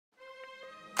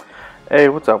Hey,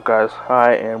 what's up, guys?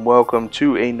 Hi, and welcome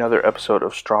to another episode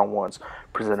of Strong Ones,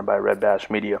 presented by Red Bash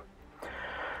Media.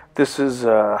 This is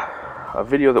a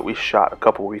video that we shot a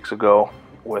couple weeks ago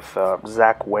with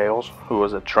Zach Wales, who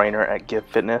was a trainer at Give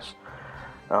Fitness.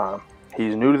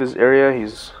 He's new to this area.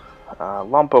 He's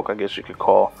Lompoc, I guess you could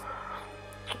call,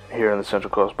 here in the Central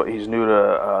Coast, but he's new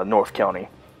to North County.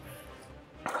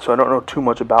 So I don't know too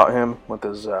much about him with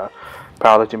his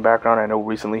powerlifting background. I know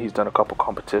recently he's done a couple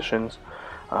competitions.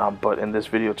 But in this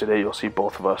video today, you'll see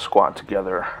both of us squat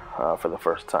together for the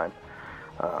first time.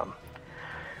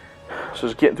 So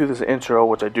just getting through this intro,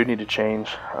 which I do need to change.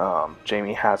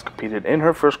 Jamie has competed in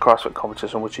her first CrossFit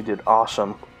competition, which she did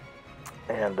awesome.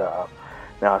 And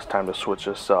now it's time to switch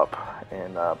this up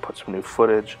and put some new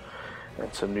footage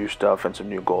and some new stuff and some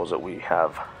new goals that we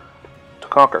have to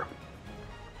conquer.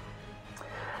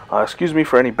 Excuse me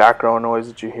for any background noise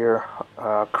that you hear.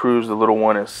 Cruz, the little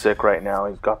one, is sick right now.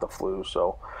 He's got the flu,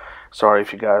 so sorry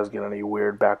if you guys get any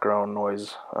weird background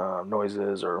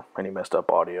noises or any messed up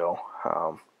audio.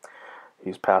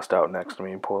 He's passed out next to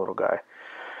me, poor little guy.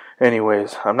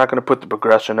 Anyways, I'm not going to put the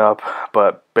progression up,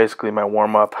 but basically my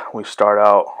warm-up, I start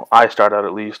out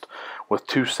at least with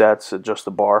 2 sets at just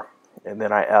the bar, and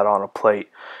then I add on a plate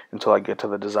until I get to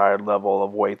the desired level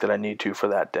of weight that I need to for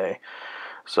that day.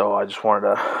 So I just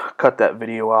wanted to cut that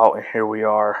video out, and here we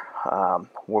are,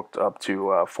 worked up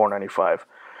to 495.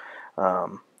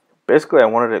 Basically, I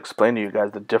wanted to explain to you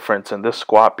guys the difference in this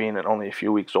squat being only a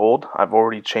few weeks old. I've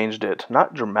already changed it,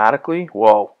 not dramatically,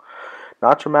 but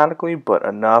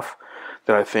enough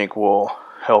that I think will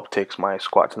help take my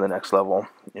squat to the next level.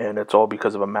 And it's all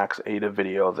because of a Max Ada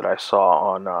video that I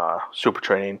saw on Super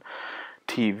Training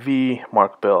TV,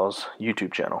 Mark Bell's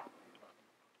YouTube channel.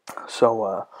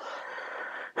 So,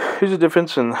 here's the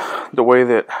difference in the way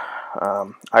that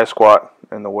I squat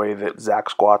and the way that Zach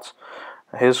squats.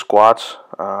 His squats,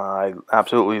 I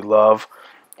absolutely love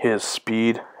his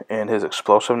speed and his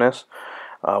explosiveness.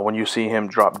 When you see him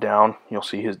drop down, you'll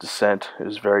see his descent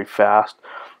is very fast.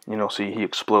 You'll see he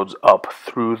explodes up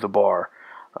through the bar.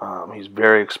 He's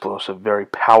very explosive, very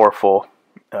powerful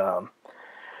in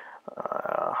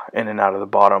and out of the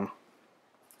bottom.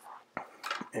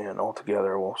 And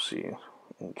altogether, we'll see.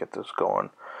 Get this going.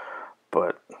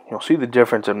 But you'll see the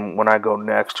difference, and when I go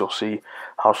next, you'll see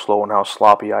how slow and how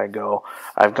sloppy I go.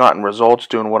 I've gotten results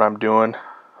doing what I'm doing,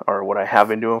 or what I have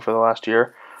been doing for the last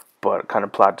year, but kind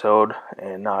of plateaued,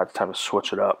 and now it's time to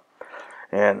switch it up.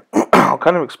 And I'll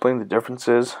kind of explain the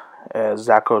differences as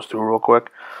Zach goes through real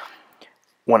quick.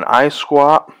 When I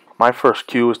squat, my first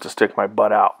cue is to stick my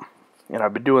butt out, and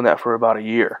I've been doing that for about a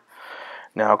year.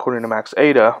 Now, according to Max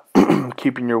Ada,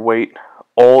 keeping your weight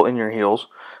all in your heels,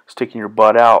 sticking your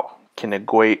butt out, can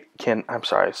negate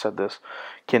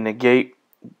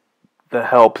the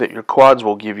help that your quads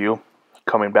will give you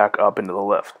coming back up into the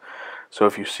lift. So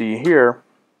if you see here,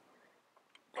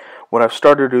 what I've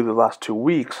started to do the last 2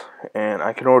 weeks, and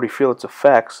I can already feel its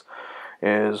effects,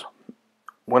 is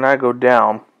when I go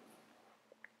down,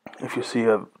 if you see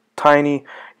a tiny,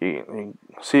 you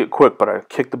see it quick, but I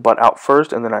kick the butt out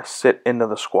first, and then I sit into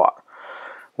the squat,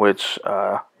 which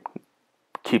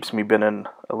keeps me bending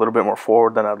a little bit more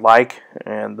forward than I'd like,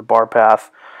 and the bar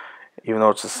path, even though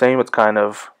it's the same, it's kind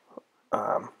of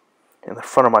in the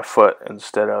front of my foot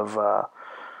instead of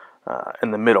in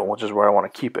the middle, which is where I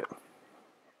want to keep it.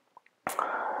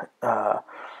 Oh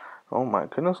my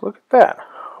goodness, look at that.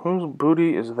 Whose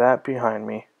booty is that behind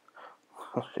me?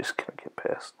 She's going to get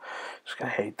pissed. She's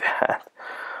going to hate that.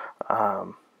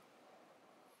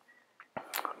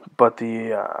 But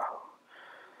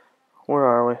where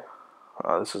are we?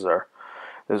 This is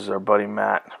our buddy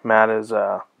Matt. Matt is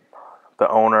the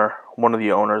owner, one of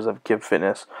the owners of Give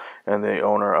Fitness, and the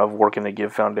owner of Working the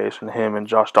Give Foundation. Him and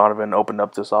Josh Donovan opened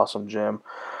up this awesome gym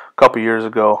a couple years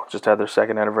ago. Just had their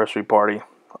 2nd anniversary party.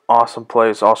 Awesome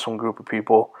place, awesome group of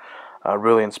people,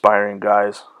 really inspiring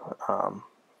guys.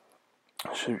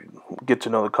 Should get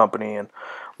to know the company and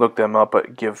look them up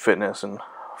at Give Fitness and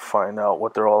find out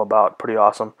what they're all about. Pretty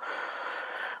awesome.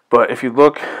 But if you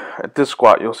look at this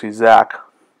squat, you'll see Zach,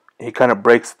 he kind of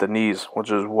breaks at the knees, which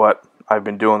is what I've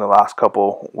been doing the last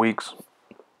couple weeks.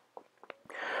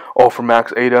 All for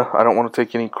Max Ada. I don't want to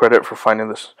take any credit for finding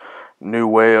this new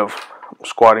way of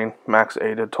squatting. Max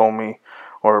Ada told me,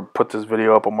 or put this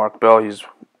video up on Mark Bell. He's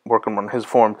working on his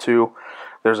form too.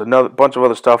 There's another bunch of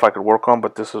other stuff I could work on,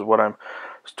 but this is what I'm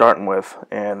starting with.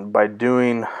 And by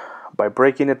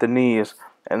breaking at the knees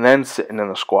and then sitting in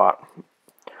the squat,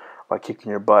 by kicking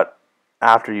your butt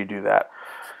after you do that,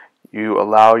 you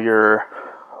allow your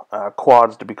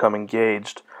quads to become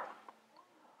engaged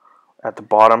at the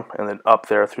bottom and then up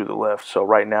there through the lift. So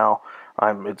right now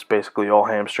It's basically all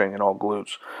hamstring and all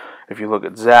glutes. If you look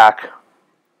at Zach,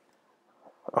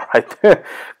 all right,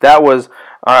 that was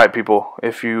all right, people.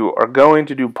 If you are going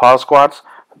to do pause squats,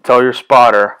 tell your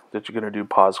spotter that you're going to do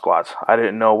pause squats. I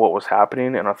didn't know what was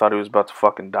happening, and I thought he was about to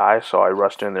fucking die, so I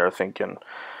rushed in there thinking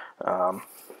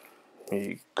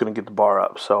he couldn't get the bar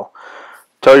up. So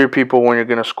tell your people when you're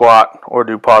going to squat or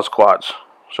do pause squats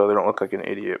so they don't look like an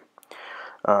idiot.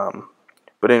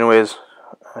 But anyways,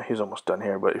 he's almost done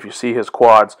here. But if you see his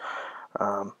quads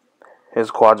are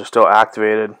still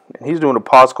activated. And he's doing a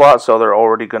pause squat, so they're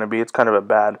already going to be. It's kind of a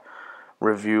bad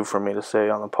review for me to say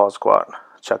on the pause squat.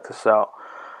 Check this out.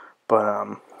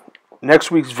 But next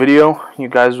week's video, you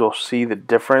guys will see the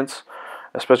difference,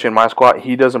 especially in my squat.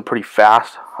 He does them pretty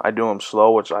fast. I do them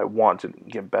slow, which I want to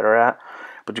get better at.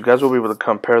 But you guys will be able to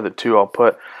compare the two. I'll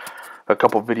put a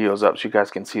couple videos up so you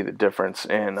guys can see the difference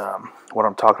in what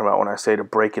I'm talking about when I say to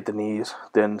break at the knees,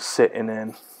 then sit in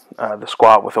the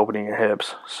squat with opening your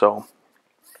hips. So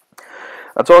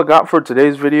that's all I got for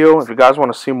today's video. If you guys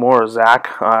want to see more of Zach,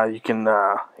 you can.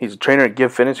 He's a trainer at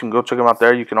Give Fitness. You can go check him out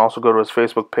there. You can also go to his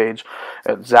Facebook page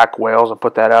at Zach Wales. I'll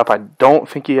put that up. I don't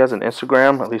think he has an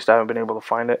Instagram. At least I haven't been able to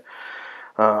find it.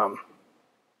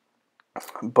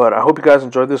 But I hope you guys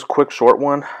enjoyed this quick, short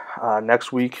one.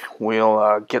 Next week,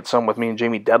 we'll get some with me and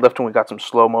Jamie deadlifting. We got some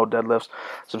slow-mo deadlifts,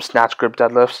 some snatch grip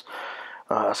deadlifts,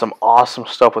 some awesome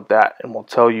stuff with that. And we'll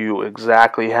tell you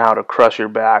exactly how to crush your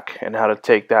back and how to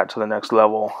take that to the next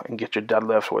level and get your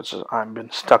deadlift, which I've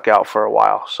been stuck out for a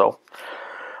while. So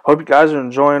hope you guys are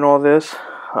enjoying all this.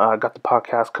 Got the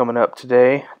podcast coming up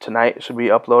today. Tonight it should be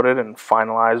uploaded and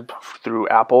finalized through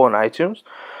Apple and iTunes.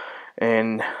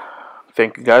 And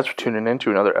thank you guys for tuning in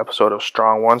to another episode of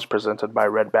Strong Ones presented by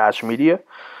Red Bash Media.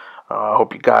 I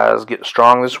hope you guys get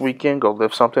strong this weekend. Go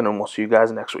lift something, and we'll see you guys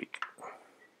next week.